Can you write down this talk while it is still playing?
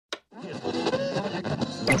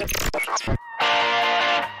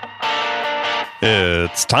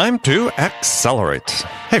It's time to accelerate.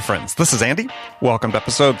 Hey friends, this is Andy. Welcome to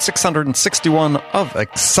episode 661 of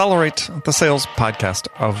Accelerate, the sales podcast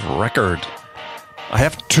of record. I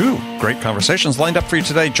have two great conversations lined up for you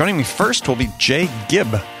today. Joining me first will be Jay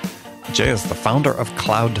Gibb. Jay is the founder of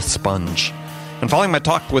CloudSponge. And following my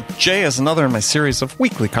talk with Jay is another in my series of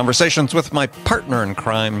weekly conversations with my partner in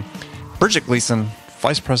crime, Bridget Gleason,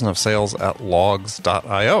 Vice President of Sales at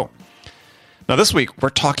Logs.io. Now, this week, we're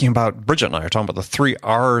talking about, Bridget and I are talking about the 3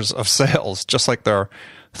 R's of sales. Just like there are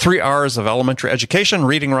 3 R's of elementary education,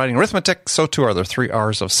 reading, writing, arithmetic, so too are there 3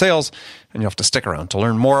 R's of sales, and you'll have to stick around to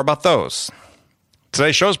learn more about those.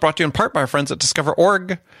 Today's show is brought to you in part by our friends at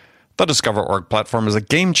Discover.org. The Discover.org platform is a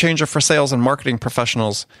game changer for sales and marketing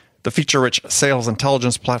professionals. The feature-rich sales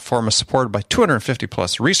intelligence platform is supported by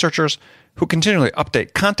 250-plus researchers who continually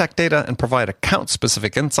update contact data and provide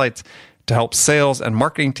account-specific insights to help sales and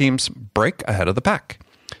marketing teams break ahead of the pack.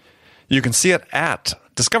 You can see it at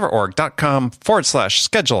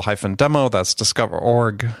discoverorg.com/schedule-demo. That's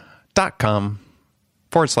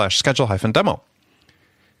discoverorg.com/schedule-demo.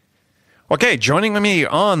 Okay, joining me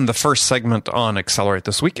on the first segment on Accelerate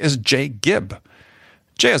this week is Jay Gibb.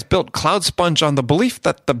 Jay has built CloudSponge on the belief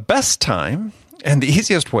that the best time and the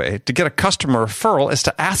easiest way to get a customer referral is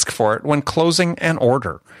to ask for it when closing an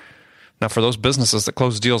order. Now, for those businesses that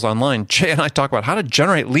close deals online, Jay and I talk about how to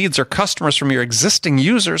generate leads or customers from your existing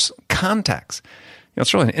users' contacts.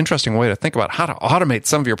 It's really an interesting way to think about how to automate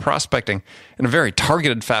some of your prospecting in a very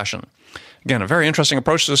targeted fashion. Again, a very interesting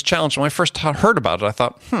approach to this challenge. When I first heard about it, I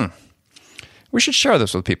thought, we should share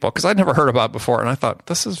this with people because I'd never heard about it before, and I thought,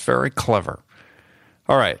 this is very clever.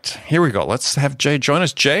 All right, here we go. Let's have Jay join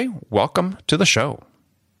us. Jay, welcome to the show.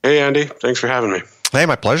 Hey, Andy. Thanks for having me. Hey,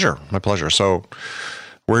 my pleasure. My pleasure. So,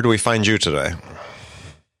 where do we find you today?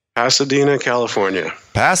 Pasadena, California.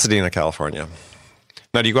 Pasadena, California.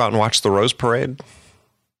 Now, do you go out and watch the Rose Parade?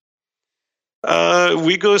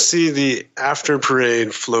 We go see the after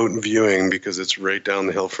parade float viewing because it's right down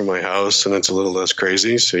the hill from my house and it's a little less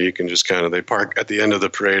crazy. So you can just they park at the end of the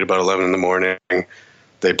parade about 11 in the morning.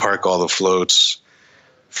 They park all the floats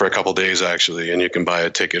for a couple days, actually, and you can buy a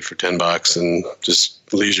ticket for $10 and just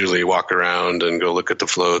leisurely walk around and go look at the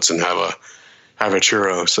floats and have a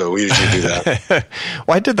churro. So we usually do that.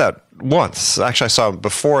 Well, I did that once. Actually, I saw it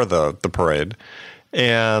before the parade.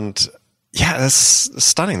 And yeah, it's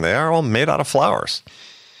stunning. They are all made out of flowers.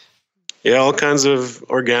 Yeah, all kinds of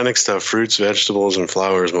organic stuff, fruits, vegetables, and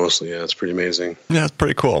flowers mostly. Yeah, it's pretty amazing. Yeah, it's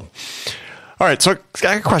pretty cool. All right, so I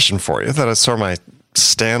got a question for you that is sort of my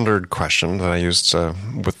standard question that I used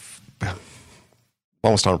with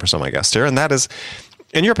almost 100% of my guests here, and that is,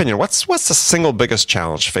 in your opinion, what's the single biggest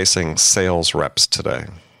challenge facing sales reps today?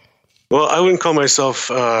 Well, I wouldn't call myself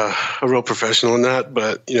a real professional in that,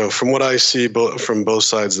 but from what I see from both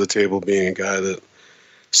sides of the table, being a guy that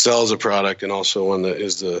sells a product and also one that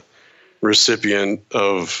is the recipient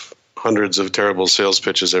of hundreds of terrible sales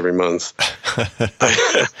pitches every month,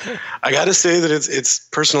 I got to say that it's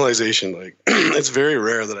personalization. Like, it's very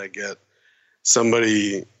rare that I get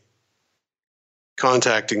somebody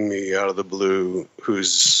contacting me out of the blue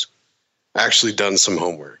who's actually done some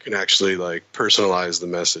homework and actually personalized the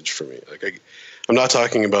message for me. I'm not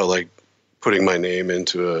talking about putting my name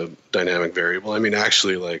into a dynamic variable. I mean,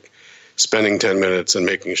 actually spending 10 minutes and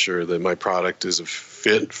making sure that my product is a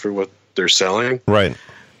fit for what they're selling. Right.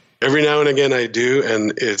 Every now and again I do,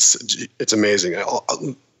 and it's amazing.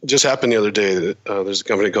 Just happened the other day that there's a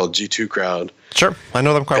company called G2 Crowd. Sure, I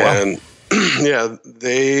know them quite well. And yeah,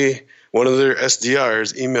 one of their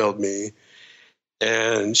SDRs emailed me,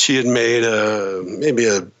 and she had made maybe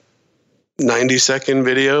a 90-second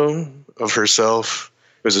video of herself.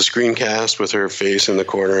 It was a screencast with her face in the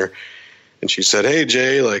corner, and she said, "Hey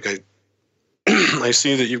Jay, I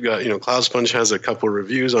see that you've got CloudSponge has a couple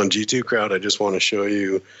reviews on G2 Crowd. I just want to show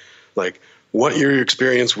you what your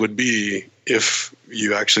experience would be if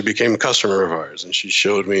you actually became a customer of ours." And she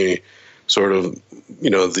showed me sort of,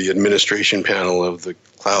 the administration panel of the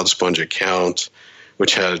CloudSponge account,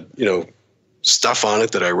 which had, stuff on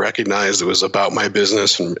it that I recognized that was about my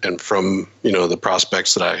business and from, the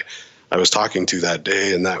prospects that I was talking to that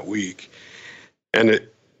day and that week. And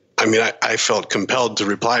I felt compelled to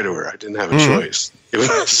reply to her. I didn't have a choice.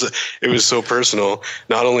 It was so personal.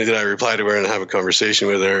 Not only did I reply to her and have a conversation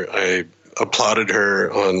with her, I applauded her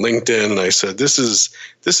on LinkedIn and I said, this is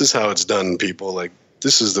how it's done, people.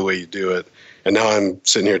 This is the way you do it. And now I'm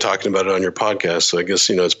sitting here talking about it on your podcast. So I guess,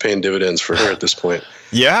 it's paying dividends for her at this point.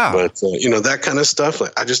 Yeah. But, that kind of stuff,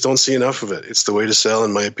 I just don't see enough of it. It's the way to sell.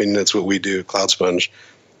 In my opinion, that's what we do at CloudSponge.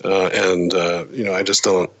 I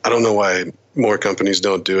don't know why more companies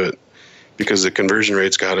don't do it, because the conversion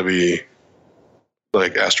rate's got to be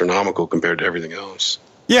like astronomical compared to everything else.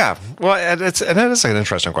 Yeah, well, it is an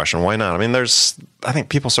interesting question. Why not? I mean, I think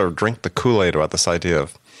people sort of drink the Kool-Aid about this idea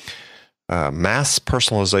of mass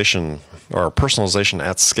personalization or personalization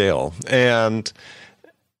at scale, and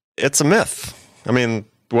it's a myth. I mean,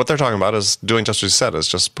 what they're talking about is doing just what you said, is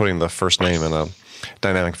just putting the first name in a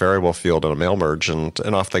dynamic variable field in a mail merge, and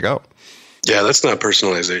off they go. Yeah, that's not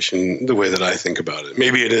personalization the way that I think about it.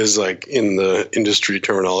 Maybe it is like in the industry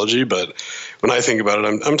terminology, but when I think about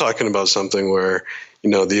it, I'm talking about something where, the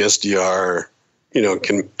SDR,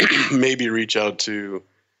 can maybe reach out to,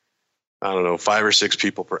 5 or 6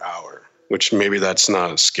 people per hour, which maybe that's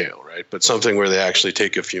not a scale, right? But something where they actually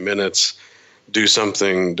take a few minutes, do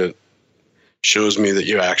something that shows me that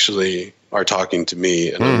you actually are talking to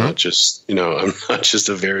me, and I'm not just, I'm not just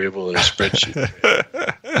a variable in a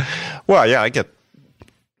spreadsheet. Well, yeah, I get,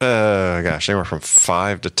 anywhere from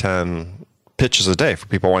 5 to 10 pitches a day for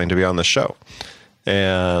people wanting to be on the show.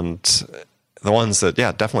 And the ones that,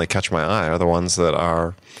 definitely catch my eye are the ones that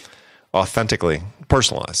are authentically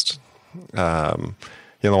personalized. The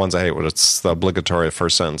ones I hate when it's the obligatory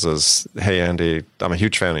first sentence is, "Hey, Andy, I'm a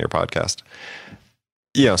huge fan of your podcast."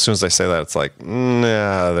 As soon as they say that, it's like,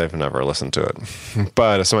 nah, they've never listened to it.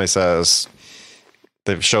 But if somebody says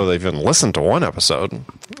they've even listened to one episode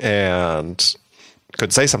and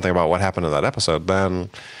could say something about what happened in that episode,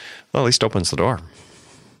 then at least opens the door.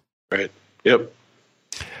 Right. Yep.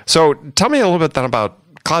 So tell me a little bit then about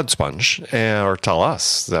CloudSponge, or tell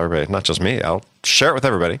us, everybody, not just me. I'll share it with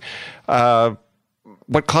everybody.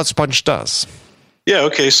 What CloudSponge does. Yeah,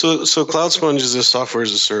 okay. So CloudSponge is a software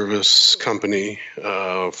as a service company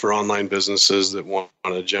for online businesses that want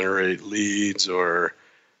to generate leads or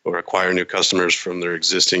acquire new customers from their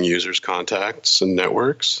existing users' contacts and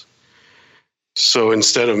networks. So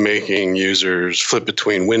instead of making users flip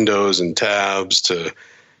between windows and tabs to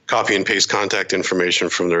copy and paste contact information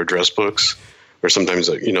from their address books, or sometimes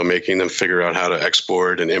making them figure out how to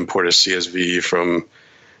export and import a CSV from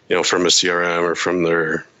a CRM or from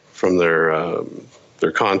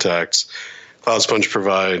their contacts, CloudSponge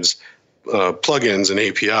provides plugins and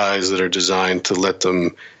APIs that are designed to let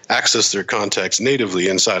them access their contacts natively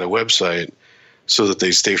inside a website, so that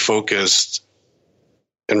they stay focused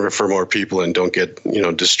and refer more people and don't get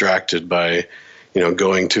distracted by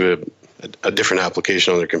going to a different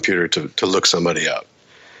application on their computer to look somebody up.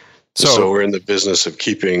 So we're in the business of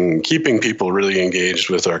keeping people really engaged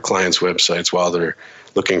with our clients' websites while they're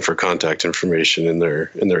looking for contact information in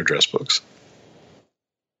their address books.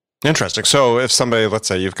 Interesting. So if somebody, let's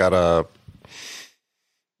say you've got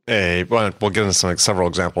well, we'll get into several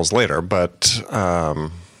examples later, but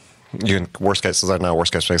worst case,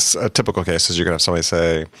 a typical case is you're going to have somebody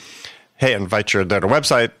say, "Hey, they're at a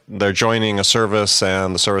website, they're joining a service,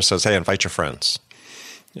 and the service says, 'Hey, invite your friends.'"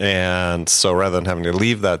 And so rather than having to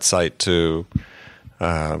leave that site to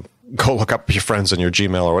go look up your friends in your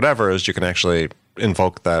Gmail or whatever, is you can actually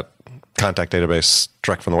invoke that contact database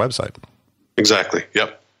direct from the website. Exactly.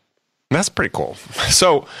 Yep. That's pretty cool.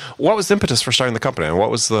 So what was the impetus for starting the company, and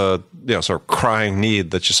what was the sort of crying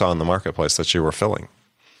need that you saw in the marketplace that you were filling?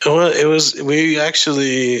 Well,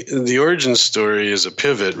 the origin story is a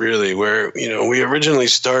pivot, really, where, we originally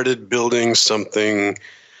started building something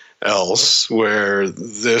else where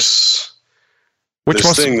most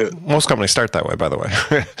companies start that way, by the way.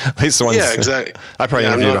 At least the ones. Yeah, exactly. I probably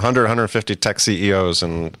interviewed 100, 150 tech CEOs,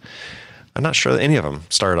 and I'm not sure that any of them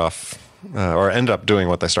started off or end up doing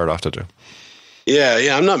what they start off to do.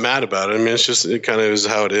 Yeah, I'm not mad about it. I mean, it kind of is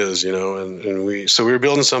how it is, and we were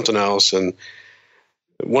building something else, and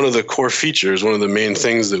one of the core features, one of the main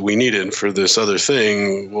things that we needed for this other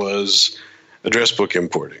thing was address book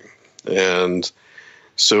importing. And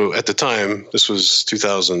so at the time, this was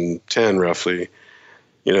 2010 roughly,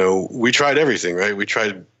 we tried everything, right? We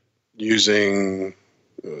tried using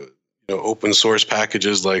open source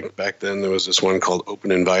packages. Like back then there was this one called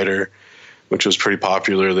Open Inviter, which was pretty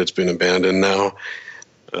popular, that's been abandoned now.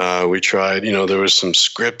 We tried, there was some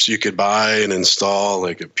scripts you could buy and install,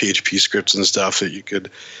 like PHP scripts and stuff that you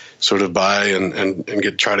could sort of buy and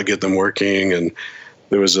try to get them working. And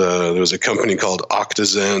there was a company called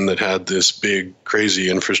Octazen that had this big crazy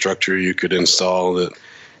infrastructure you could install that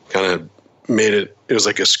kind of made it was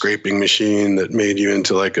like a scraping machine that made you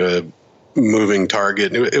into like a moving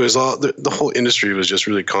target. It was all, the whole industry was just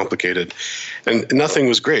really complicated, and nothing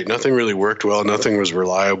was great. Nothing really worked well. Nothing was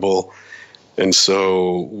reliable. And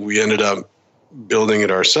so we ended up building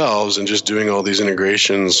it ourselves and just doing all these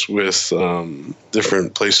integrations with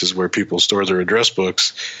different places where people store their address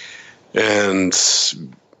books. And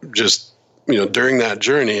just, during that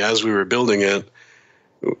journey, as we were building it,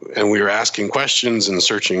 and we were asking questions and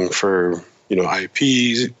searching for,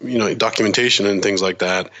 IPs, documentation and things like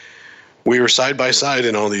that, we were side by side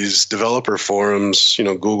in all these developer forums,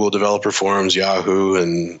 Google developer forums, Yahoo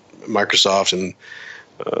and Microsoft and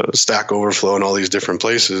Stack Overflow and all these different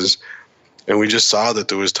places. And we just saw that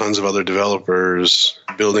there was tons of other developers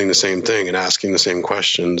building the same thing and asking the same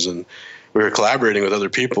questions. And we were collaborating with other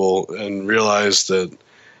people and realized that,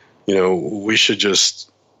 we should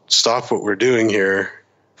just stop what we're doing here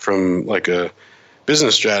from like a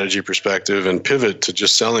business strategy perspective and pivot to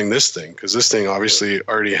just selling this thing, because this thing obviously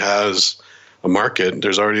already has a market.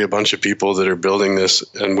 There's already a bunch of people that are building this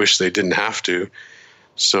and wish they didn't have to.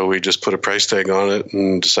 So we just put a price tag on it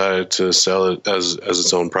and decided to sell it as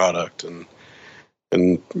its own product, and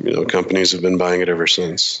companies have been buying it ever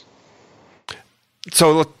since.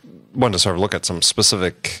 So wanted to sort of look at some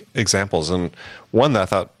specific examples, and one that I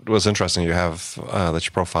thought was interesting you have that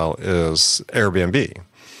you profile is Airbnb,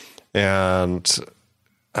 and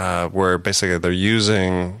where basically they're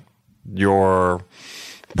using your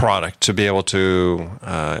product to be able to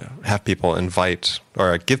have people invite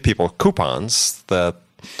or give people coupons that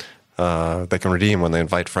they can redeem when they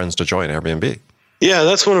invite friends to join Airbnb. Yeah,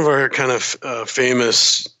 that's one of our kind of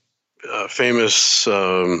famous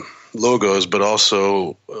logos, but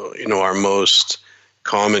also our most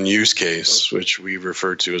common use case, which we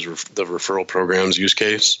refer to as the referral programs use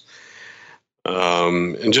case.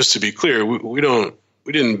 And just to be clear, we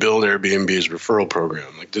didn't build Airbnb's referral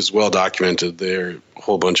program. Like, this is well documented. There are a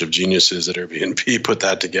whole bunch of geniuses at Airbnb put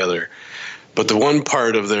that together. But the one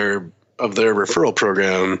part of their referral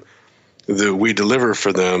program that we deliver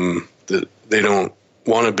for them that they don't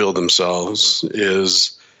want to build themselves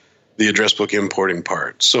is the address book importing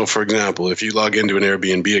part. So, for example, if you log into an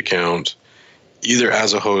Airbnb account, either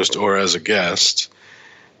as a host or as a guest,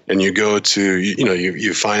 and you go to,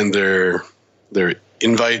 you find their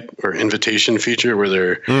invite or invitation feature where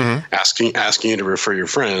they're asking you to refer your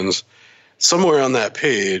friends, somewhere on that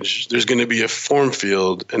page, there's going to be a form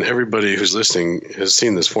field, and everybody who's listening has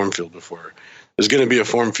seen this form field before. There's going to be a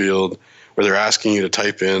form field where they're asking you to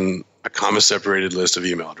type in a comma-separated list of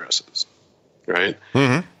email addresses, right?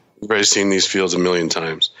 Mm-hmm. Everybody's seen these fields a million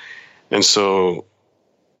times. And so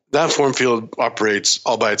that form field operates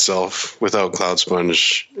all by itself without Cloud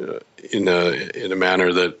Sponge in a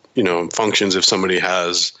manner that, functions if somebody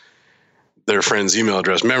has their friend's email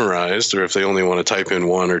address memorized, or if they only want to type in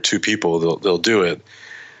one or two people, they'll do it.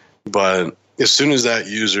 But as soon as that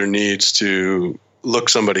user needs to look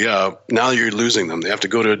somebody up, now you're losing them. They have to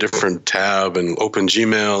go to a different tab and open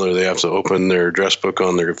Gmail, or they have to open their address book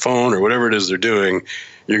on their phone, or whatever it is they're doing.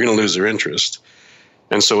 You're going to lose their interest.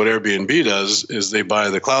 And so what Airbnb does is they buy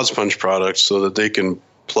the Cloud Sponge product so that they can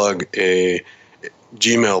plug a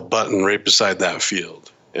Gmail button right beside that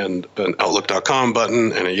field, and an Outlook.com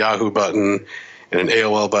button, and a Yahoo button, and an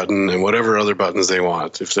AOL button, and whatever other buttons they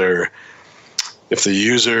want. If the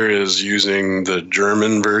user is using the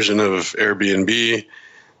German version of Airbnb,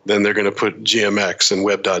 then they're going to put GMX and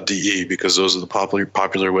web.de, because those are the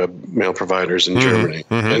popular web mail providers in Germany,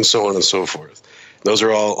 and so on and so forth. Those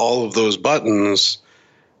are all of those buttons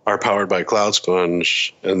are powered by Cloud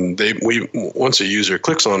Sponge, and we once a user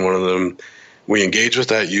clicks on one of them, we engage with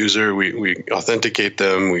that user, we authenticate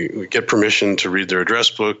them, we get permission to read their address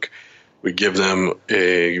book, we give them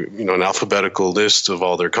an alphabetical list of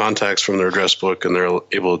all their contacts from their address book, and they're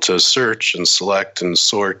able to search and select and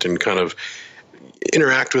sort and kind of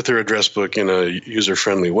interact with their address book in a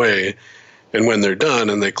user-friendly way. And when they're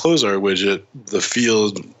done and they close our widget, the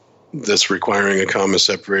field that's requiring a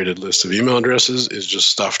comma-separated list of email addresses is just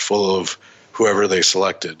stuffed full of whoever they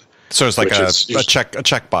selected. So it's like a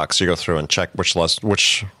checkbox. You go through and check which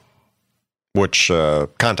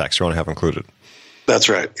contacts you want to have included. That's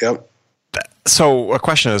right. Yep. So a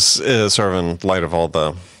question is sort of in light of all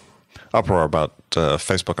the uproar about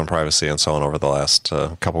Facebook and privacy and so on over the last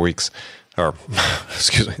couple of weeks, or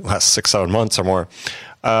last 6-7 months or more.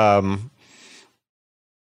 Are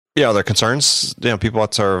there concerns? People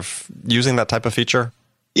that sort of using that type of feature?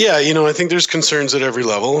 Yeah, I think there's concerns at every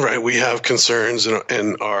level, right? We have concerns,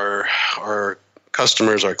 and our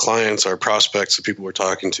customers, our clients, our prospects, the people we're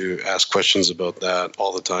talking to, ask questions about that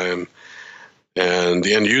all the time. And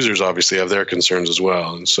the end users obviously have their concerns as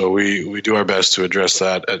well. And so we do our best to address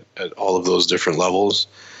that at all of those different levels.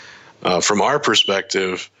 From our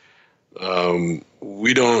perspective,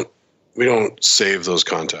 we don't save those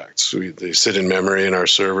contacts. They sit in memory in our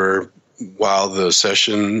server while the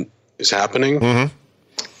session is happening. Mm-hmm.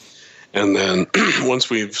 And then once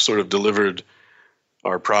we've sort of delivered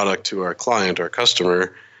our product to our client, our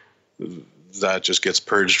customer, that just gets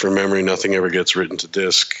purged from memory. Nothing ever gets written to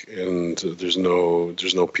disk, and there's no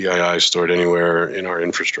PII stored anywhere in our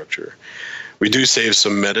infrastructure. We do save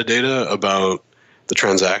some metadata about the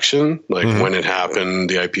transaction, like when it happened,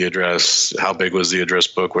 the IP address, how big was the address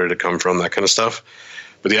book, where did it come from, that kind of stuff.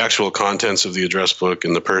 But the actual contents of the address book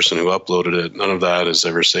and the person who uploaded it, none of that is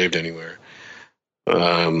ever saved anywhere.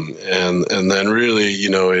 And then really,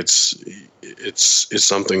 it's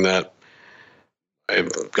something that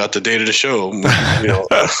I've got the data to show. Well,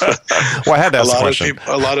 I had to ask the question.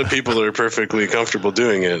 A lot of people are perfectly comfortable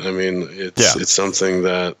doing it. I mean, it's something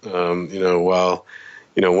that while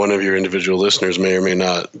one of your individual listeners may or may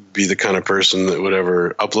not be the kind of person that would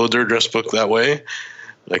ever upload their address book that way,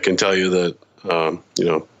 I can tell you that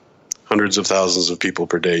hundreds of thousands of people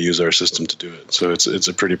per day use our system to do it. So it's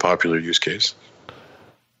a pretty popular use case.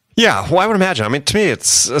 Yeah, well, I would imagine. I mean, to me,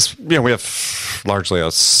 it's we have largely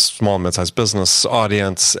a small, mid-sized business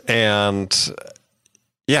audience, and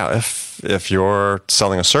yeah, if you're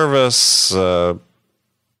selling a service, you're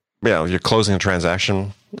closing a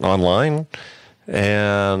transaction online,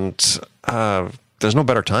 and there's no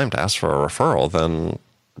better time to ask for a referral than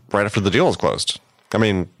right after the deal is closed. I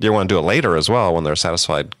mean, you want to do it later as well when they're a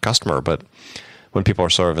satisfied customer, but when people are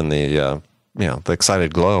sort of in the the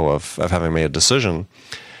excited glow of having made a decision,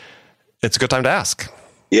 it's a good time to ask.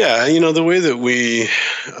 Yeah, the way that we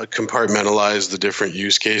compartmentalize the different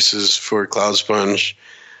use cases for CloudSponge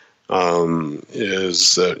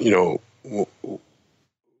is that,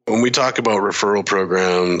 when we talk about referral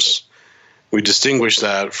programs, we distinguish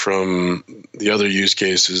that from the other use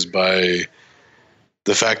cases by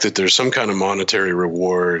the fact that there's some kind of monetary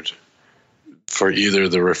reward for either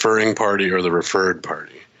the referring party or the referred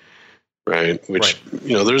party. Right, which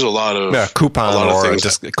there's a lot of coupon or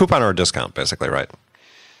a discount, basically, right?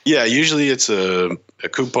 Yeah, usually it's a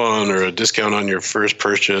coupon or a discount on your first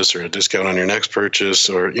purchase or a discount on your next purchase,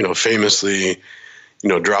 or famously,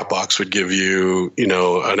 Dropbox would give you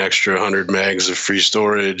an extra 100 megs of free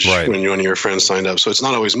storage when one of your friends signed up. So it's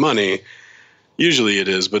not always money. Usually it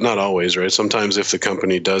is, but not always, right? Sometimes if the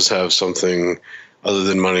company does have something other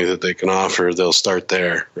than money that they can offer, they'll start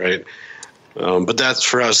there, right? But that's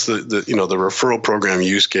for us, the referral program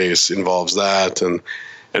use case involves that. And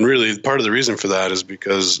really part of the reason for that is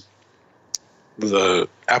because the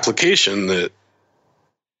application that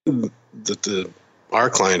our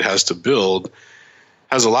client has to build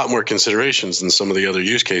has a lot more considerations than some of the other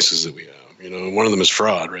use cases that we have. One of them is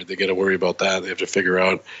fraud, right? They got to worry about that. They have to figure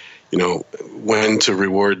out, when to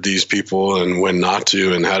reward these people and when not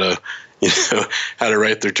to, and how to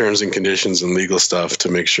write their terms and conditions and legal stuff to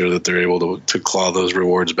make sure that they're able to claw those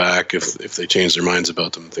rewards back if they change their minds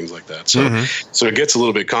about them and things like that. So so it gets a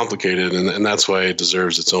little bit complicated, and that's why it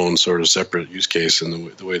deserves its own sort of separate use case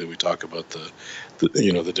in the way that we talk about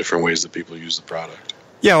the different ways that people use the product.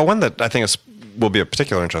 Yeah, well, one that I think will be of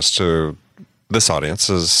particular interest to this audience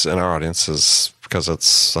and our audience is because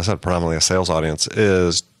it's, as I said, predominantly a sales audience,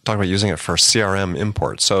 is talking about using it for CRM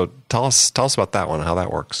import. So tell us about that one, how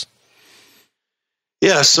that works.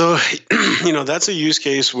 Yeah, so that's a use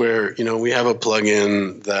case where we have a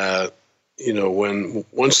plugin that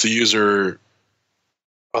once the user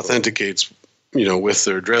authenticates with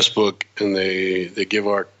their address book and they give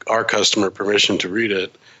our customer permission to read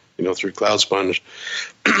it through CloudSponge,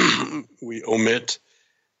 we omit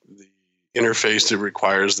the interface that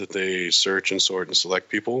requires that they search and sort and select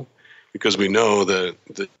people, because we know that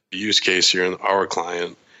the use case here in our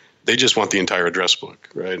client, they just want the entire address book,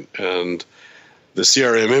 right? And the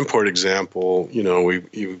CRM import example,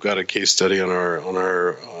 we've got a case study on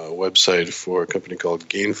our website for a company called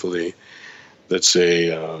Gainfully. That's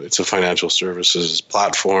it's a financial services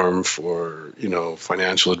platform for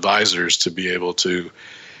financial advisors to be able to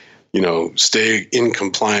stay in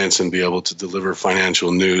compliance and be able to deliver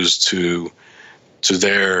financial news to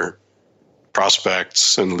their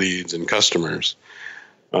prospects and leads and customers.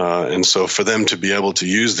 And so for them to be able to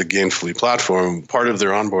use the Gainfully platform, part of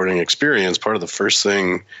their onboarding experience, part of the first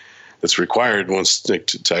thing that's required once to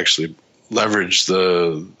actually leverage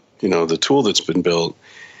the tool that's been built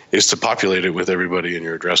is to populate it with everybody in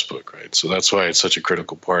your address book, right? So that's why it's such a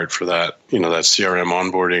critical part for that, that CRM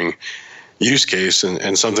onboarding use case.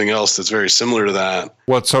 And something else that's very similar to that.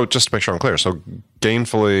 Well, so just to make sure I'm clear, so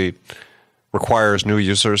Gainfully requires new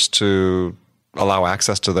users to allow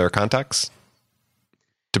access to their contacts?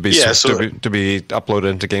 To be uploaded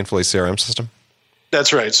into Gainfully CRM system?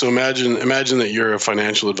 That's right. So imagine that you're a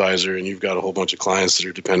financial advisor and you've got a whole bunch of clients that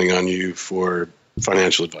are depending on you for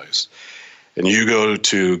financial advice. and you go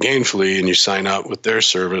to Gainfully and you sign up with their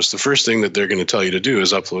service, the first thing that they're going to tell you to do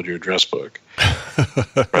is upload your address book.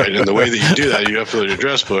 Right. And the way that you do that, you upload your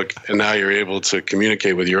address book, and now you're able to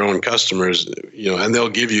communicate with your own customers, and they'll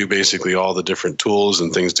give you basically all the different tools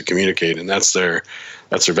and things to communicate. And that's their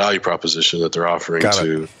value proposition that they're offering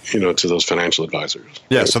to those financial advisors.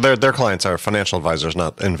 Yeah. Right? So their clients are financial advisors,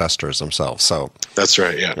 not investors themselves. So that's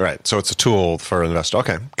right. Yeah. Right. So it's a tool for investors.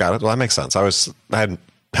 Okay. Got it. Well, that makes sense. I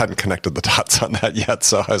hadn't connected the dots on that yet.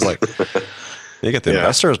 So I was like, you get the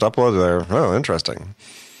investors to upload there. Oh, interesting.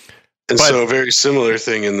 And so a very similar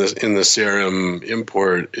thing in the CRM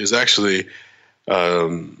import is actually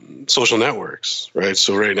social networks, right?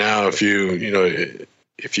 So right now, if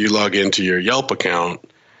you log into your Yelp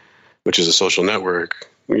account, which is a social network,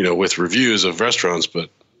 with reviews of restaurants, but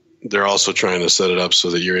they're also trying to set it up so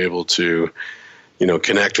that you're able to,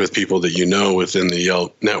 connect with people that within the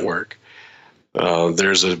Yelp network.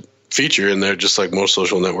 There's a feature in there, just like most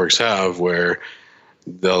social networks have, where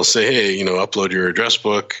they'll say, hey, upload your address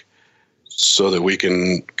book so that we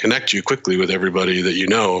can connect you quickly with everybody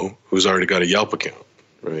that who's already got a Yelp account,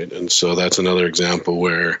 right? And so that's another example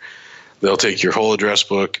where they'll take your whole address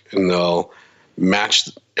book and they'll match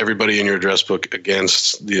everybody in your address book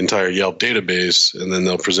against the entire Yelp database, and then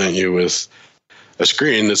they'll present you with a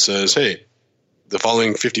screen that says, hey, the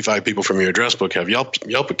following 55 people from your address book have Yelp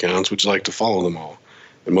accounts. Would you like to follow them all?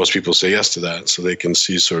 And most people say yes to that, so they can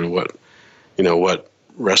see sort of what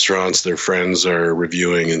restaurants their friends are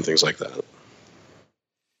reviewing and things like that.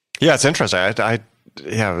 Yeah, it's interesting.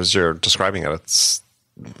 As you're describing it,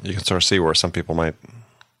 you can sort of see where some people might.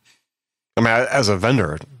 I mean, as a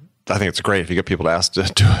vendor, I think it's great if you get people to ask to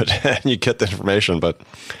do it and you get the information, but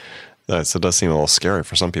it does seem a little scary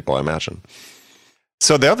for some people, I imagine.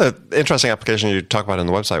 So the other interesting application you talked about in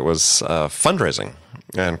the website was fundraising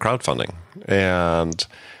and crowdfunding. And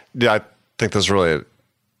I think this is really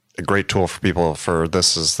a great tool for people for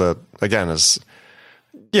this is that, again,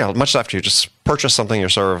 much after you just purchase something,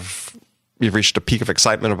 you've reached a peak of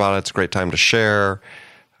excitement about it. It's a great time to share.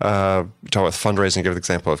 Talk about fundraising, give the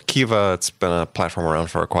example of Kiva. It's been a platform around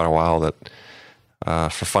for quite a while that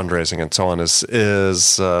for fundraising and so on is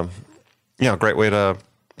a great way to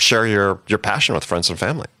share your passion with friends and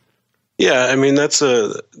family. Yeah, I mean that's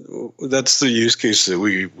the use case that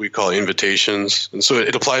we call invitations, and so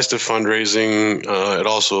it applies to fundraising. It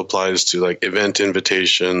also applies to like event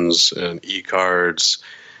invitations and e-cards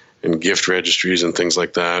and gift registries and things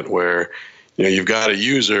like that, where you've got a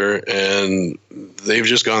user and they've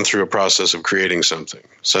just gone through a process of creating something,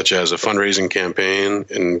 such as a fundraising campaign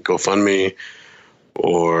in GoFundMe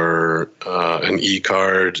or an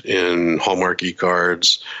e-card in Hallmark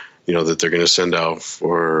e-cards, that they're going to send out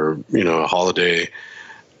for, a holiday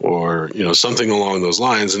or, something along those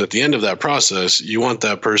lines. And at the end of that process, you want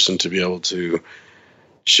that person to be able to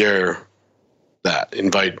share that,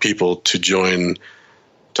 invite people to join,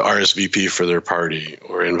 to RSVP for their party,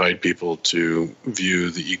 or invite people to view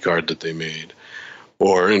the e-card that they made,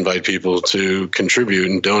 or invite people to contribute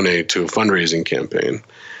and donate to a fundraising campaign,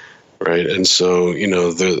 right? And so,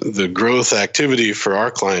 the growth activity for our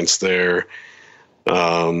clients there,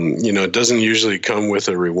 it doesn't usually come with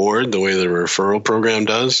a reward the way the referral program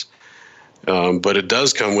does, but it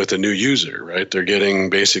does come with a new user, right? They're getting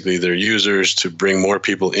basically their users to bring more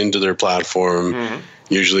people into their platform. Mm-hmm.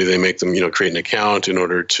 Usually they make them, create an account in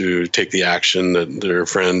order to take the action that their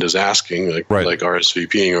friend is asking, like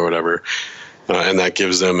RSVPing or whatever. And that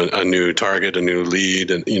gives them a new target, a new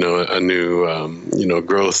lead, and, a new,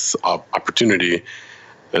 growth opportunity.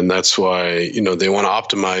 And that's why, they want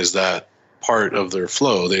to optimize that part of their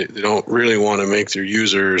flow. They don't really want to make their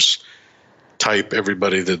users type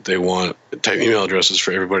everybody that they want, type email addresses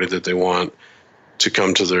for everybody that they want to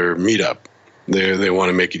come to their meetup. They want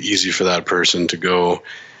to make it easy for that person to go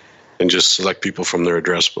and just select people from their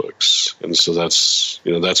address books. And so that's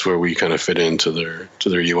where we kind of fit into their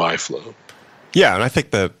UI flow. Yeah, and I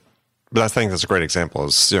think that's a great example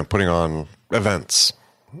is, putting on events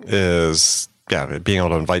is, being able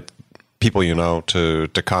to invite people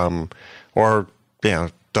to come, or,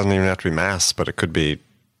 doesn't even have to be mass, but it could be,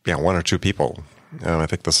 one or two people. And I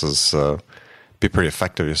think this is be pretty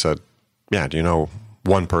effective. You said, do you know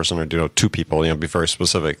one person or do you know two people? Be very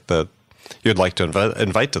specific that you'd like to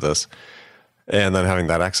invite to this, and then having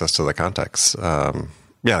that access to the contacts.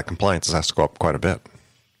 The compliance has to go up quite a bit.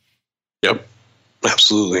 Yep,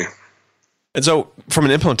 absolutely. And so, from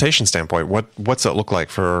an implementation standpoint, what's it look like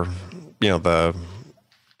for the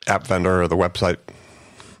app vendor or the website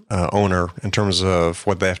owner in terms of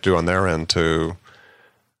what they have to do on their end to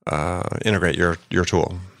integrate your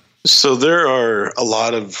tool? So there are a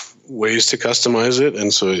lot of ways to customize it,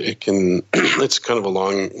 and so it's kind of a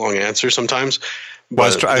long answer sometimes. Well,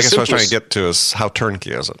 I guess what I was trying to get to is how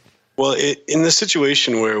turnkey is it? Well, in the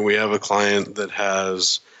situation where we have a client that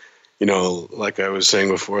has, like I was saying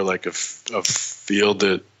before, like a field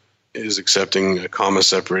that is accepting a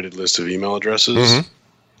comma-separated list of email addresses, mm-hmm.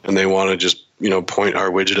 and they want to just, point our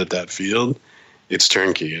widget at that field, it's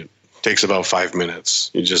turnkey. It takes about 5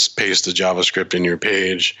 minutes. You just paste the JavaScript in your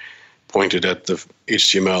page, point it at the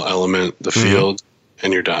HTML element, the mm-hmm. field,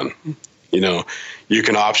 and you're done. You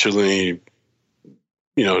can optionally,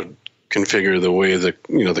 configure the way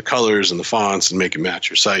the colors and the fonts and make it match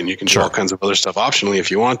your site, and you can do all kinds of other stuff optionally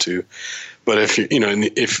if you want to. But if you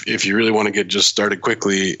if you really want to get just started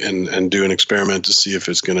quickly and do an experiment to see if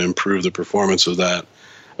it's going to improve the performance of that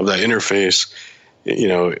interface,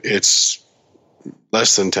 it's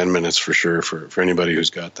less than 10 minutes for sure for anybody who's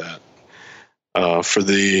got that. For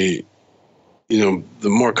the the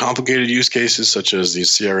more complicated use cases such as the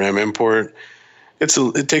CRM import,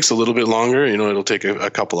 it takes a little bit longer. It'll take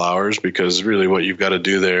a couple hours, because really what you've got to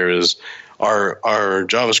do there is our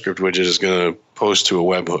JavaScript widget is going to post to a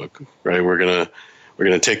webhook, right? We're gonna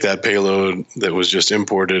take that payload that was just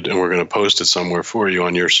imported, and we're going to post it somewhere for you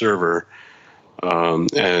on your server.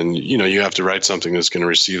 And you have to write something that's going to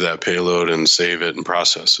receive that payload and save it and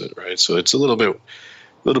process it, right? So it's a little bit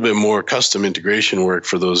more custom integration work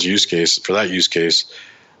for that use case.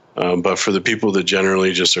 But for the people that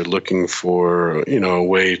generally just are looking for, a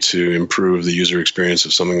way to improve the user experience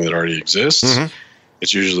of something that already exists, mm-hmm.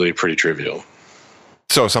 it's usually pretty trivial.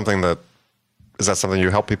 So is that something you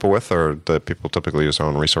help people with, or do people typically use their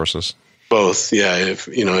own resources? Both, yeah.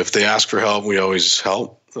 If they ask for help, we always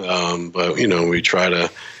help. But we try to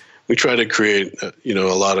create a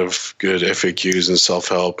lot of good FAQs and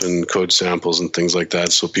self-help and code samples and things like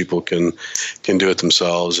that, so people can do it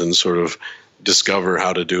themselves and sort of discover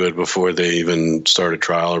how to do it before they even start a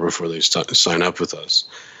trial or before they sign up with us.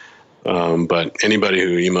 But anybody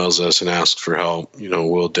who emails us and asks for help,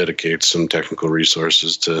 we'll dedicate some technical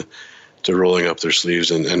resources to rolling up their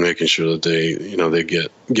sleeves and making sure that they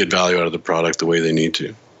get value out of the product the way they need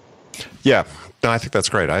to. Yeah, no, I think that's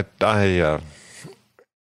great. I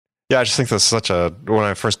just think that's when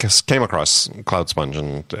I first came across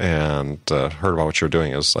CloudSponge and heard about what you were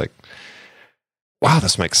doing, it was like, wow,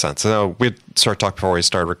 this makes sense. We'd sort of talked before we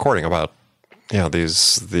started recording about,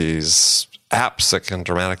 these apps that can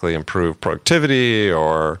dramatically improve productivity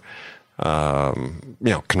or,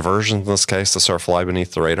 conversions in this case, that sort of fly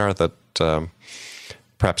beneath the radar that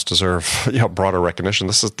perhaps deserve, broader recognition.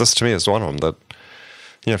 This to me is one of them that,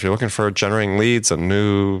 if you're looking for generating leads and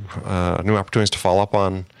new opportunities to follow up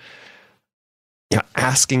on,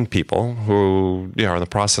 asking people who are in the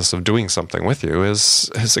process of doing something with you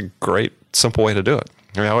is a great, simple way to do it.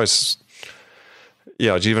 I always,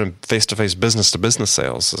 even face-to-face business-to-business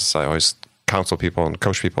sales, as I always counsel people and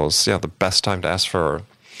coach people, is the best time to ask for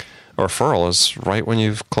a referral is right when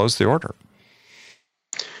you've closed the order.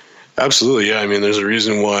 Absolutely, yeah. I mean, there's a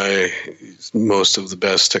reason why most of the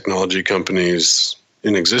best technology companies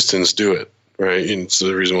in existence do it, right? And it's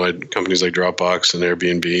the reason why companies like Dropbox and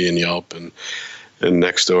Airbnb and Yelp and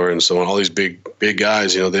Nextdoor and so on, all these big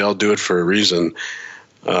guys, they all do it for a reason.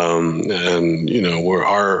 Where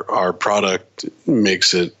our product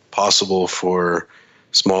makes it possible for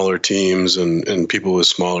smaller teams and people with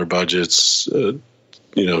smaller budgets, to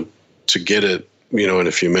get it, in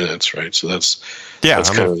a few minutes, right? So that's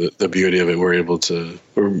kind of the beauty of it. We're able to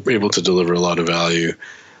deliver a lot of value,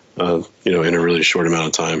 in a really short amount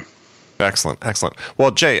of time. Excellent.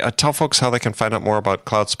 Well, Jay, tell folks how they can find out more about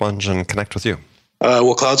CloudSponge and connect with you.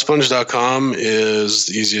 CloudSponge.com is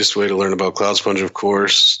the easiest way to learn about CloudSponge, of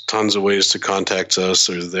course. Tons of ways to contact us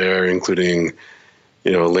are there, including,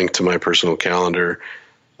 a link to my personal calendar.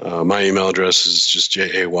 My email address is just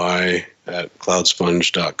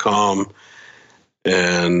jay@cloudsponge.com.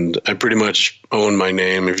 And I pretty much own my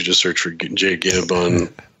name. If you just search for Jay Gibb on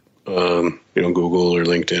Google or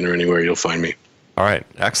LinkedIn or anywhere, you'll find me. All right.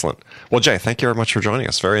 Excellent. Well, Jay, thank you very much for joining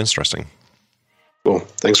us. Very interesting. Cool.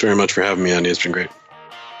 Thanks very much for having me, Andy. It's been great.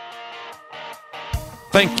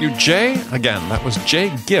 Thank you, Jay. Again, that was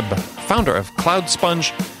Jay Gibb, founder of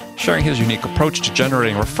CloudSponge, sharing his unique approach to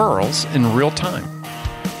generating referrals in real time.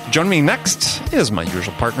 Joining me next is my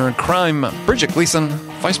usual partner in crime, Bridget Gleason,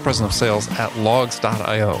 Vice President of Sales at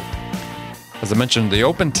Logs.io. As I mentioned in the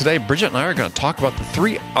open, today Bridget and I are going to talk about the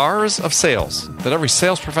 3 R's of sales that every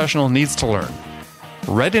sales professional needs to learn: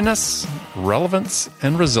 readiness, relevance,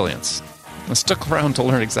 and resilience. And stick around to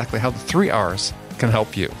learn exactly how the 3 R's can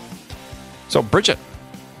help you. So, Bridget,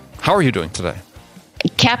 how are you doing today?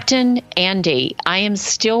 Captain Andy, I am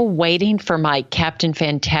still waiting for my Captain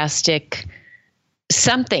Fantastic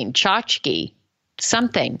something, tchotchke,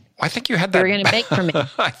 something. I think you had that. You were going to make for me.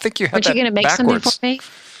 I think you had Weren't that you going to make backwards. something for me?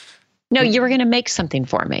 No, you were going to make something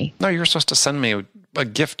for me. No, you were supposed to send me a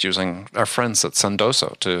gift using our friends at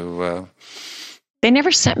Sendoso to... They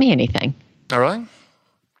never sent me anything. Oh, really?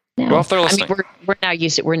 No. Well, if they're listening. I mean,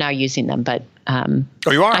 we're now using them, but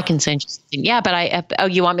Oh, you are? I can send you something. Yeah,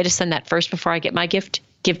 but you want me to send that first before I get my gift?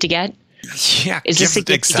 Give to get? Yeah. Is this a gift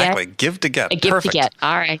exactly. to get? Give to get. A gift Perfect. to get.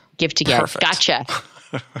 All right. Gift to get. Perfect. Gotcha.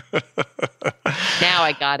 Now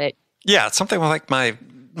I got it. Yeah, it's something with like my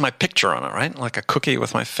picture on it, right? Like a cookie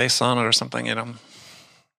with my face on it or something, you know?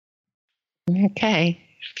 Okay.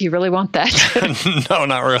 If you really want that. No,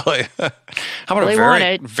 not really. How about Really a want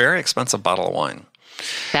very, it. very expensive bottle of wine?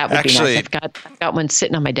 That would Actually- be nice. I've got one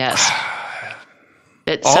sitting on my desk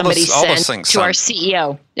that All somebody those sent things to our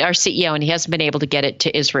CEO, and he hasn't been able to get it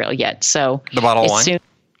to Israel yet. So The bottle of wine?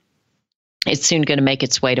 It's soon going to make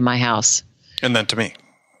its way to my house. And then to me.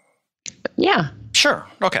 Yeah. Sure.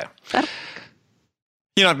 Okay. That-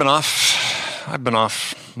 You know, I've been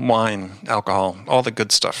off wine, alcohol, all the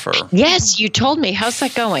good stuff for... Yes, you told me. How's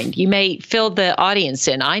that going? You may fill the audience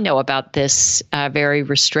in. I know about this very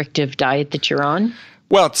restrictive diet that you're on.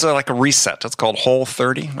 Well, it's like a reset. It's called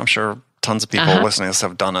Whole30. I'm sure tons of people listening to this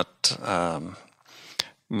have done it.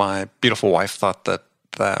 My beautiful wife thought that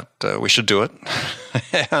we should do it.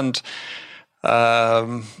 And,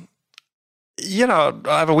 you know,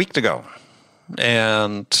 I have a week to go.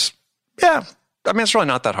 And, yeah, I mean, it's really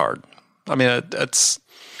not that hard. I mean, it's...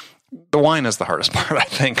 The wine is the hardest part, I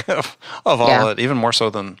think, of all of it, even more so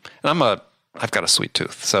than... And I've got a sweet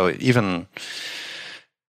tooth, so even...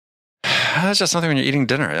 It's just something when you're eating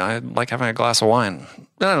dinner. I like having a glass of wine.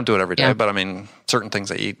 And I don't do it every day, but I mean, certain things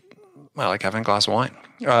I eat, I like having a glass of wine.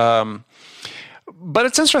 But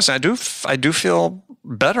it's interesting. I do feel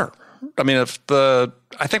better. I mean, I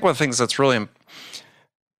think one of the things that's really,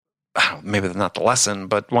 maybe not the lesson,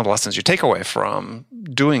 but one of the lessons you take away from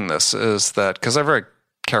doing this is that, because I'm very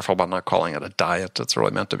careful about not calling it a diet. It's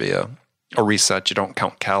really meant to be a reset. You don't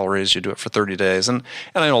count calories. You do it for 30 days. And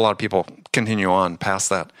I know a lot of people continue on past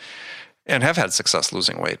that and have had success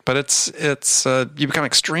losing weight, but it's you become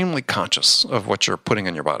extremely conscious of what you're putting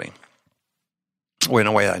in your body in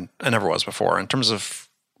a way I never was before, in terms of,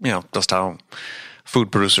 you know, just how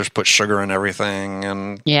food producers put sugar in everything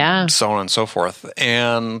and so on and so forth.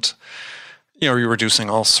 And, you know, you're reducing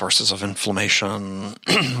all sources of inflammation,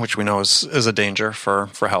 which we know is a danger for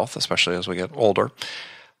health, especially as we get older.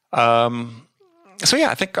 So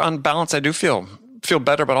yeah, I think on balance, I do feel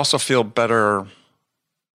better, but also feel better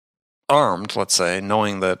armed, let's say,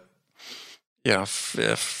 knowing that, you know,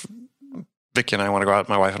 if Vicky and I want to go out,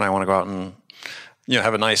 my wife and I want to go out and, you know,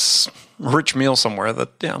 have a nice rich meal somewhere, that,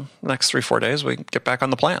 you know, the next 3-4 days we get back on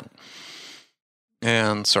the plan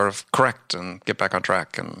and sort of correct and get back on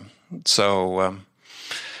track. And so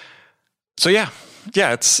yeah,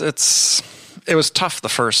 it was tough the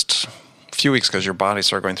first few weeks because your body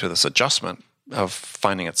started going through this adjustment of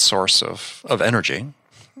finding its source of energy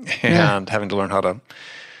and having to learn how to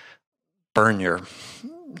burn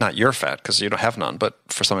not your fat, because you don't have none, but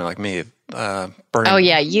for something like me, burning. Oh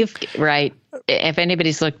yeah, right. If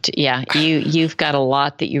anybody's looked, you've got a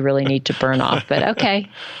lot that you really need to burn off, but okay.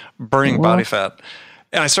 Burning body fat.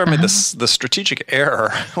 And I started made this strategic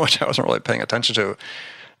error, which I wasn't really paying attention to,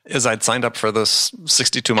 is I'd signed up for this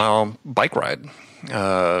 62-mile bike ride.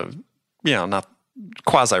 You know, not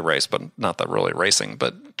quasi race, but not that really racing,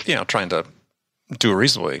 but, you know, trying to do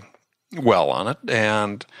reasonably well on it.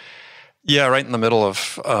 And yeah, right in the middle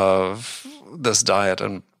of this diet,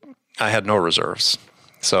 and I had no reserves.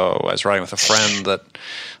 So I was riding with a friend that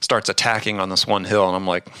starts attacking on this one hill, and I'm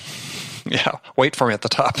like, yeah, wait for me at the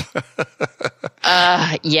top.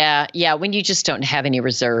 Yeah. When you just don't have any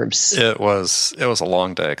reserves. It was a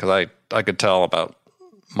long day, because I could tell about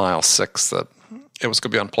mile 6 that it was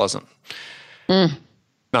going to be unpleasant.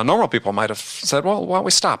 Now, normal people might have said, well, why don't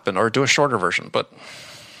we stop or do a shorter version? But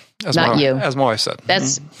as Not you. As my wife said.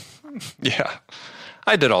 That's... Yeah.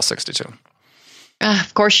 I did all 62.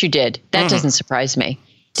 Of course you did. That doesn't surprise me.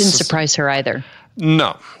 Didn't surprise her either.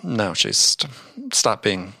 No, she's stopped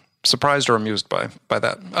being surprised or amused by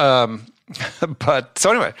that. But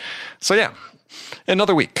so anyway, so yeah,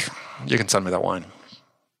 another week. You can send me that wine.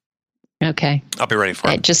 Okay. I'll be ready for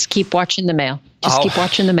it. Just keep watching the mail. Keep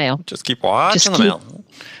watching the mail. Just keep watching the mail.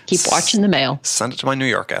 Keep watching the mail. Send it to my New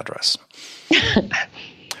York address.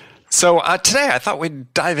 So today I thought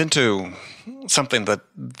we'd dive into something that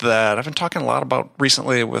I've been talking a lot about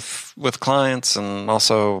recently with clients, and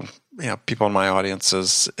also, you know, people in my audience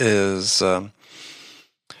is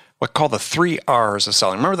what called the 3 R's of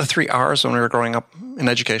selling. Remember the 3 R's when we were growing up in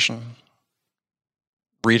education?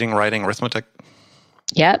 Reading, writing, arithmetic.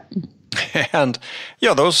 Yep. And,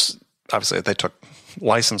 those, obviously, they took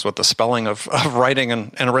license with the spelling of writing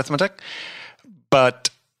and arithmetic.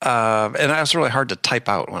 But, and it was really hard to type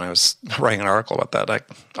out when I was writing an article about that.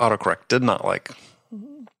 Autocorrect did not like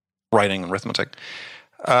writing and arithmetic.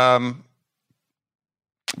 But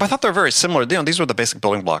I thought they were very similar. These were the basic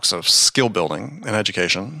building blocks of skill building in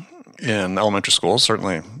education in elementary schools,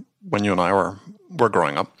 certainly when you and I were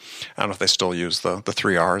growing up. I don't know if they still use the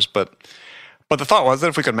 3 R's, but the thought was that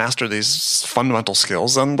if we could master these fundamental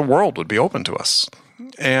skills, then the world would be open to us.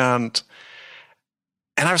 And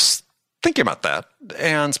I was thinking about that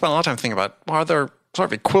and spent a lot of time thinking about, are there sort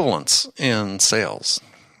of equivalents in sales?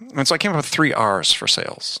 And so I came up with 3 R's for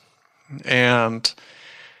sales. And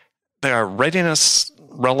they are readiness,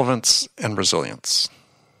 relevance, and resilience.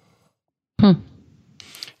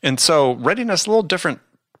 And so readiness, a little different,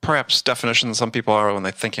 perhaps, definition than some people are when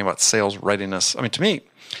they're thinking about sales readiness. I mean, to me,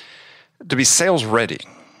 to be sales ready,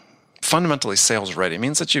 fundamentally sales ready,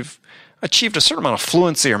 means that you've achieved a certain amount of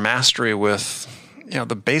fluency or mastery with,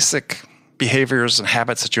 the basic behaviors and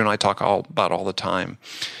habits that you and I talk about all the time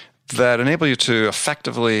that enable you to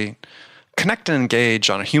effectively connect and engage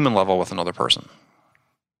on a human level with another person.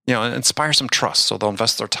 And inspire some trust so they'll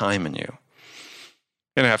invest their time in you.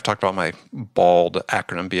 I've talked about my BALD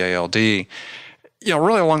acronym, BALD,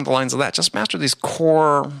 really along the lines of that. Just master these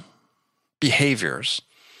core behaviors.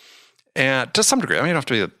 And to some degree, you don't have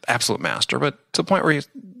to be an absolute master, but to the point where you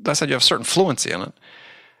have certain fluency in it,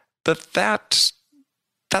 that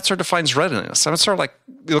sort of defines readiness. It's sort of like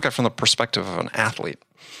you look at it from the perspective of an athlete.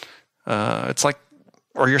 It's like,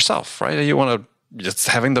 or yourself, right? You want to, just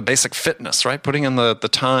having the basic fitness, right? Putting in the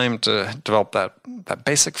time to develop that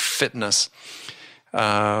basic fitness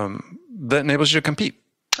that enables you to compete.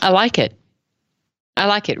 I like it.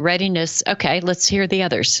 Readiness. Okay, let's hear the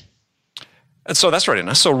others. And so that's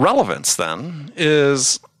readiness. So relevance then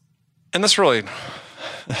is, and this really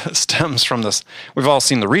stems from this, we've all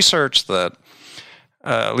seen the research that,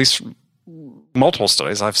 at least multiple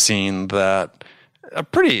studies I've seen, that a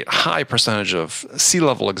pretty high percentage of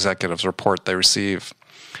C-level executives report they receive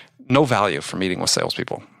no value from meeting with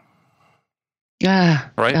salespeople.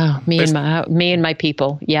 Right? Oh, me and my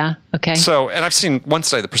people. Yeah. Okay. So, and I've seen one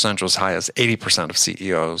study the percentage was as high as 80% of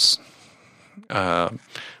CEOs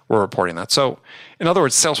were reporting that. So, in other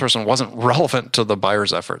words, salesperson wasn't relevant to the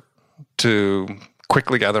buyer's effort to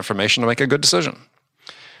quickly gather information to make a good decision.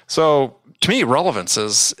 So, to me, relevance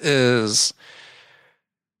is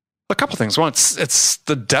a couple things. One, it's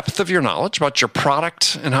the depth of your knowledge about your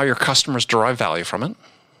product and how your customers derive value from it.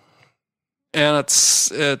 And it's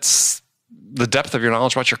the depth of your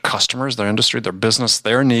knowledge about your customers, their industry, their business,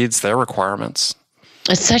 their needs, their requirements.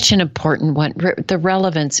 It's such an important one. The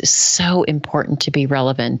relevance is so important to be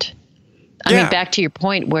relevant. I mean, back to your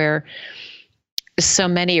point where so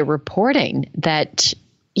many are reporting that,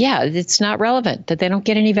 it's not relevant, that they don't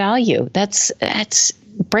get any value. That's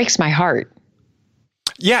breaks my heart.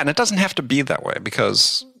 Yeah, and it doesn't have to be that way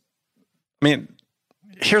because,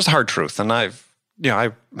 here's the hard truth, and I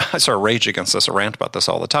sort of rage against this, or rant about this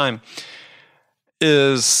all the time,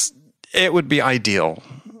 is it would be ideal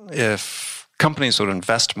if companies would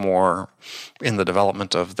invest more in the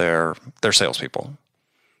development of their salespeople,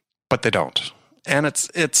 but they don't. And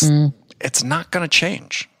it's not going to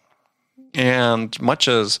change. And much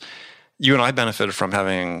as you and I benefited from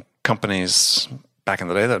having companies back in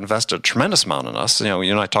the day that invested a tremendous amount in us, you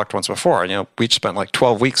and I talked once before, we spent like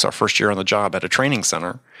 12 weeks our first year on the job at a training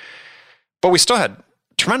center, but we still had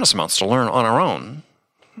tremendous amounts to learn on our own,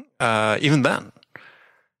 even then.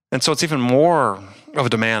 And so it's even more of a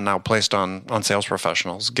demand now placed on sales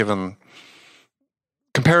professionals, given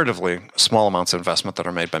comparatively small amounts of investment that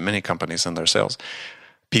are made by many companies in their sales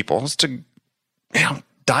people, is to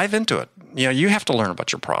dive into it. You have to learn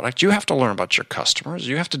about your product. You have to learn about your customers.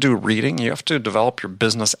 You have to do reading. You have to develop your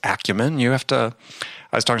business acumen. I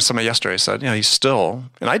was talking to somebody yesterday who said, he's still,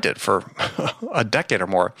 and I did for a decade or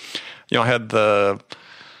more, I had the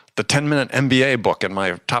 10-minute MBA book in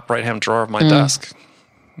my top right-hand drawer of my desk.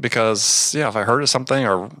 Because, if I heard of something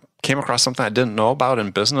or came across something I didn't know about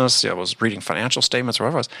in business, I was reading financial statements or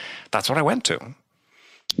whatever it was, that's what I went to.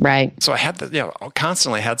 Right. So I had I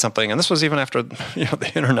constantly had something, and this was even after,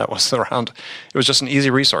 the internet was around. It was just an easy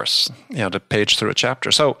resource, to page through a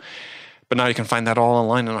chapter. So, but now you can find that all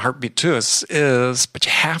online in a heartbeat too, but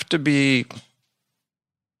you have to be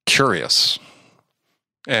curious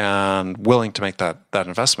and willing to make that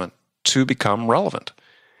investment to become relevant.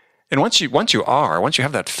 And once you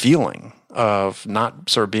have that feeling of not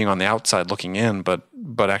sort of being on the outside looking in, but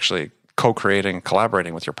actually co-creating and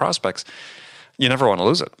collaborating with your prospects, you never want to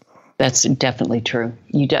lose it. That's definitely true.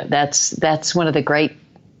 That's one of the great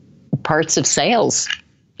parts of sales,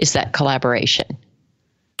 is that collaboration.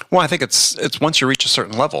 Well, I think it's once you reach a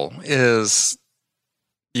certain level, is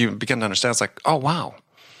you begin to understand, it's like, oh wow,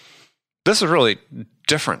 this is really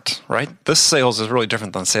different, right? This sales is really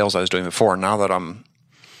different than sales I was doing before. Now that I'm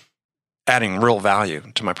adding real value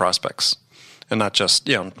to my prospects, and not just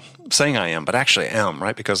saying I am, but actually am,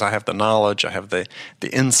 right? Because I have the knowledge, I have the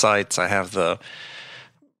insights, I have the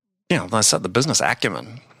like I said, the business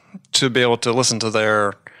acumen to be able to listen to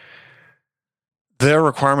their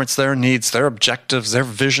requirements, their needs, their objectives, their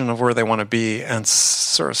vision of where they want to be, and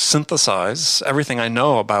sort of synthesize everything I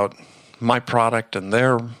know about my product and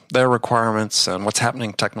their requirements and what's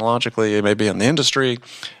happening technologically, maybe in the industry,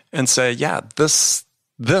 and say, yeah, this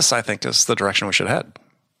I think is the direction we should head.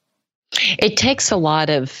 It takes a lot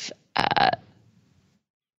of,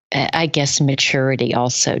 I guess, maturity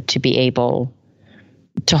also to be able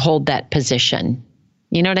to hold that position.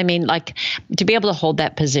 You know what I mean? Like, to be able to hold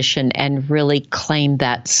that position and really claim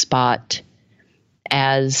that spot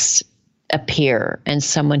as a peer and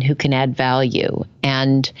someone who can add value.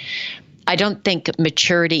 And I don't think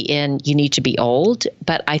maturity you need to be old,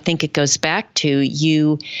 but I think it goes back to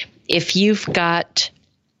you, if you've got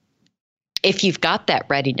that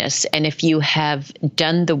readiness, and if you have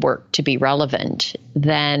done the work to be relevant,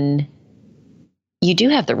 then you do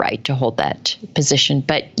have the right to hold that position,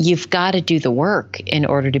 but you've got to do the work in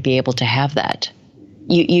order to be able to have that.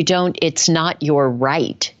 You don't, it's not your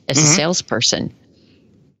right as a salesperson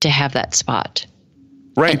to have that spot,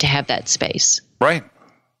 right, and to have that space. Right.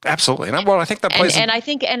 Absolutely. And I think that plays. I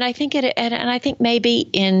think maybe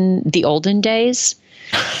in the olden days,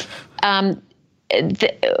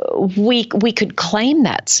 we could claim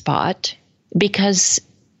that spot because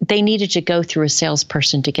they needed to go through a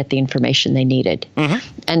salesperson to get the information they needed.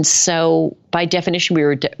 And so by definition, we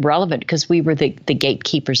were relevant because we were the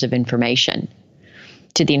gatekeepers of information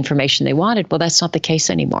to the information they wanted. Well, that's not the case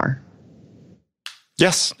anymore.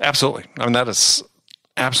 Yes, absolutely. I mean, that is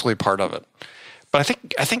absolutely part of it. But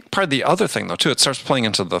I think part of the other thing, though, too, it starts playing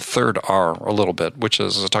into the third R a little bit, which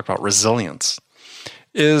is, as I talk about resilience,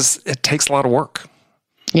 is it takes a lot of work.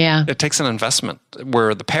 Yeah. It takes an investment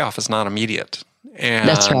where the payoff is not immediate. And,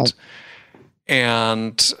 that's right.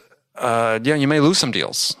 And, you may lose some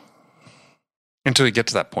deals until you get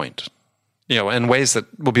to that point, in ways that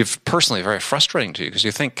will be personally very frustrating to you, because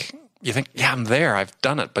you think, yeah, I'm there, I've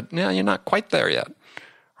done it, but you're not quite there yet.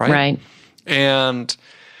 Right. Right. And,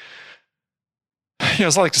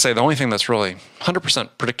 as I like to say, the only thing that's really 100%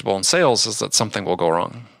 predictable in sales is that something will go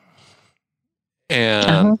wrong.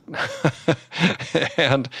 And,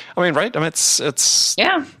 and I mean, right? I mean, it's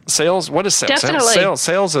sales. What is sales? Definitely.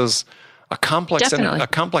 Sales is a complex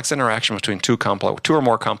interaction between two or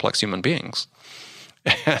more complex human beings.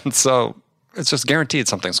 And so it's just guaranteed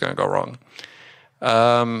something's going to go wrong.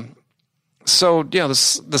 So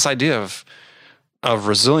this idea of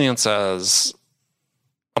resilience as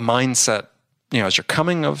a mindset, as you're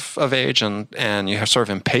coming of age and you have sort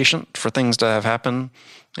of impatient for things to have happened,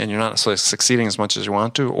 and you're not necessarily succeeding as much as you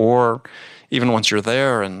want to, or even once you're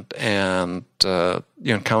there and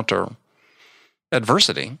you encounter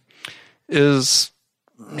adversity, is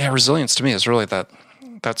resilience to me is really that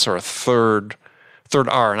sort of third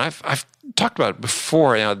R. And I've talked about it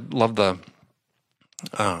before. I love the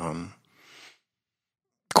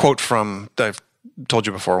quote from, I've told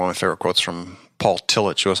you before, one of my favorite quotes from Paul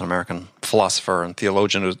Tillich, who was an American philosopher and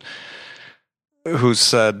theologian who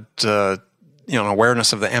said,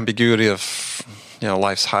 awareness of the ambiguity of,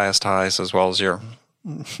 life's highest highs as well as your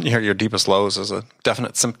deepest lows is a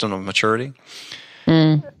definite symptom of maturity.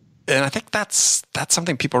 And I think that's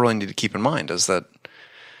something people really need to keep in mind, is that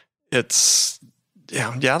it's, there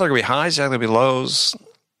are going to be highs, there are going to be lows.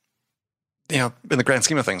 In the grand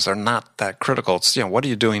scheme of things, they're not that critical. It's, what are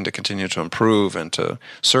you doing to continue to improve and to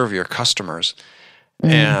serve your customers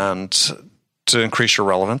and to increase your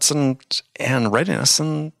relevance and readiness,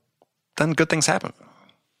 and then good things happen.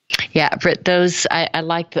 Yeah, but those I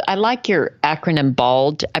like your acronym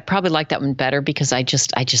BALD. I probably like that one better because I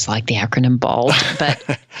just like the acronym BALD.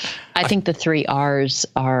 But I think the 3 R's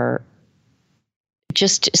are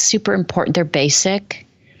just super important. They're basic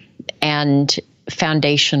and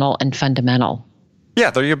foundational and fundamental.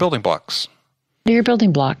 Yeah, they're your building blocks. They're your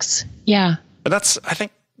building blocks. Yeah. And that's, I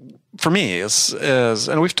think, for me is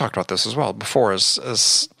and we've talked about this as well before,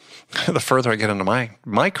 is the further I get into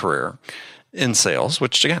my career in sales,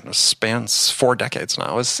 which again spans 4 decades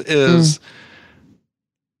now, is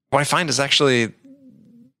what I find is actually,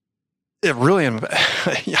 it really,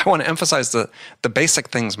 I want to emphasize the basic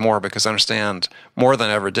things more because I understand more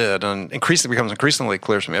than I ever did. And increasingly becomes increasingly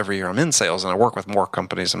clear to me every year I'm in sales and I work with more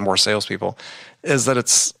companies and more salespeople, is that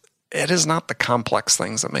it is not the complex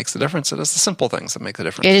things that makes the difference. It is the simple things that make the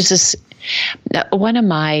difference. It is this, one of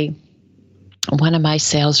my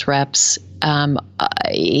sales reps,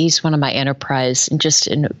 he's one of my enterprise and just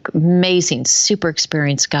an amazing, super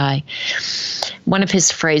experienced guy. One of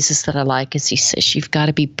his phrases that I like is he says, you've got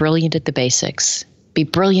to be brilliant at the basics. Be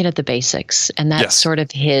brilliant at the basics. And that's sort of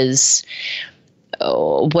his,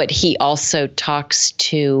 what he also talks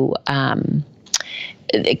to kind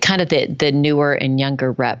of the newer and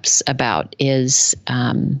younger reps about is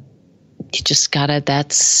you just gotta,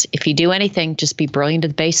 if you do anything, just be brilliant at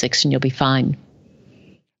the basics and you'll be fine.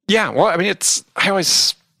 Yeah, well, I mean, I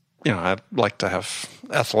always, I like to have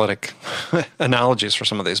athletic analogies for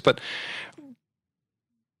some of these, but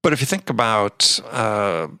if you think about,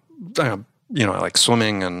 I like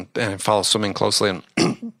swimming and I follow swimming closely, and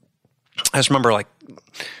I just remember like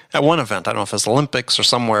at one event, I don't know if it was Olympics or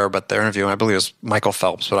somewhere, but they're interviewing, I believe it was Michael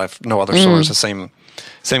Phelps, but I've no other source, the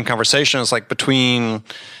same conversation. It's like between,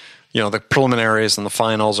 the preliminaries and the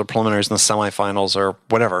finals or preliminaries and the semifinals or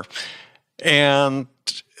whatever. And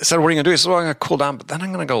I said, what are you going to do? He said, well, I'm going to cool down, but then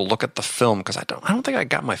I'm going to go look at the film because I don't think I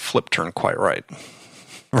got my flip turn quite right.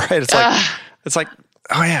 Right? It's like,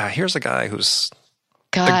 oh yeah, here's a guy who's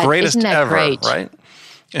the greatest ever, right?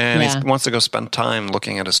 And he wants to go spend time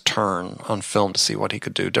looking at his turn on film to see what he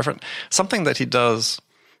could do different. Something that he does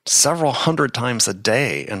several hundred times a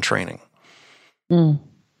day in training. Mm.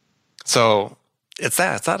 So it's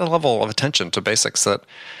that level of attention to basics that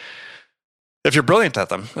if you're brilliant at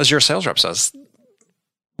them, as your sales rep says,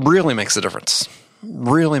 really makes a difference.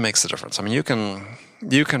 Really makes a difference. I mean, you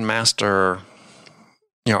can master,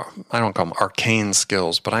 I don't call them arcane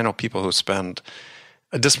skills, but I know people who spend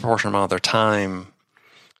a disproportionate amount of their time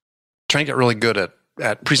trying to get really good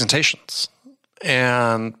at presentations,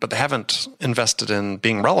 but they haven't invested in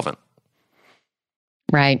being relevant.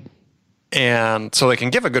 Right. And so they can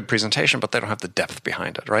give a good presentation, but they don't have the depth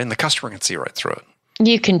behind it, right? And the customer can see right through it.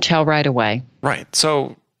 You can tell right away. Right.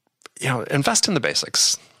 So, invest in the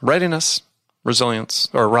basics. Readiness, resilience,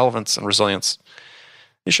 or relevance and resilience.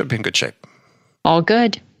 You should be in good shape. All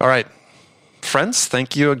good. All right. Friends,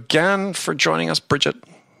 thank you again for joining us, Bridget,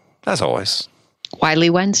 as always. Wiley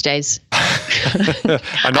Wednesdays.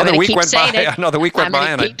 Another week went by,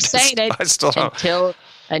 and I still don't.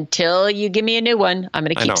 Until you give me a new one, I'm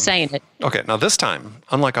going to keep saying it. Okay, now this time,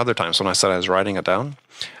 unlike other times when I said I was writing it down,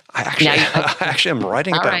 I actually am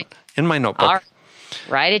writing it down in my notebook. All right.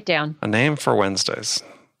 Write it down. A name for Wednesdays.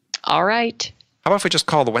 All right. How about if we just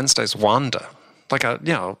call the Wednesdays Wanda? Like a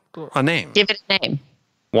name. Give it a name.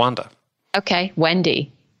 Wanda. Okay,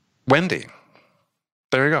 Wendy.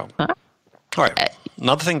 There you go. Huh? All right.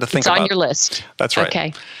 Another thing to think about. It's on your list. That's right.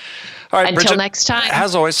 Okay. All right, Until Bridget, next time.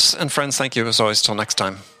 As always, and friends, thank you as always. Till next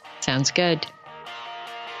time. Sounds good.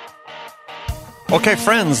 Okay,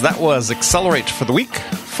 friends, that was Accelerate for the week.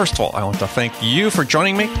 First of all, I want to thank you for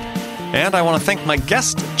joining me, and I want to thank my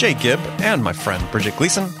guest, Jay Gibb, and my friend, Bridget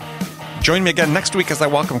Gleason. Join me again next week as I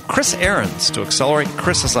welcome Chris Ahrens to Accelerate.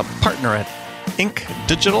 Chris is a partner at Inc.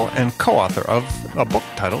 Digital and co-author of a book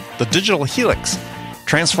titled The Digital Helix,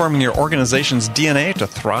 Transforming Your Organization's DNA to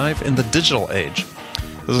Thrive in the Digital Age.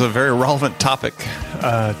 This is a very relevant topic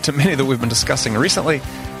to many that we've been discussing recently.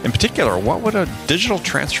 In particular, what would a digital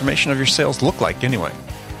transformation of your sales look like anyway?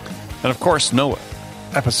 And of course, no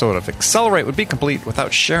episode of Accelerate would be complete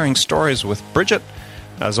without sharing stories with Bridget.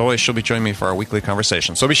 As always, she'll be joining me for our weekly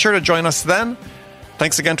conversation. So be sure to join us then.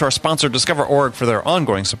 Thanks again to our sponsor, Discover.org, for their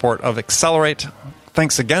ongoing support of Accelerate.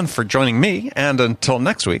 Thanks again for joining me, and until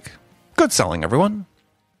next week, good selling, everyone.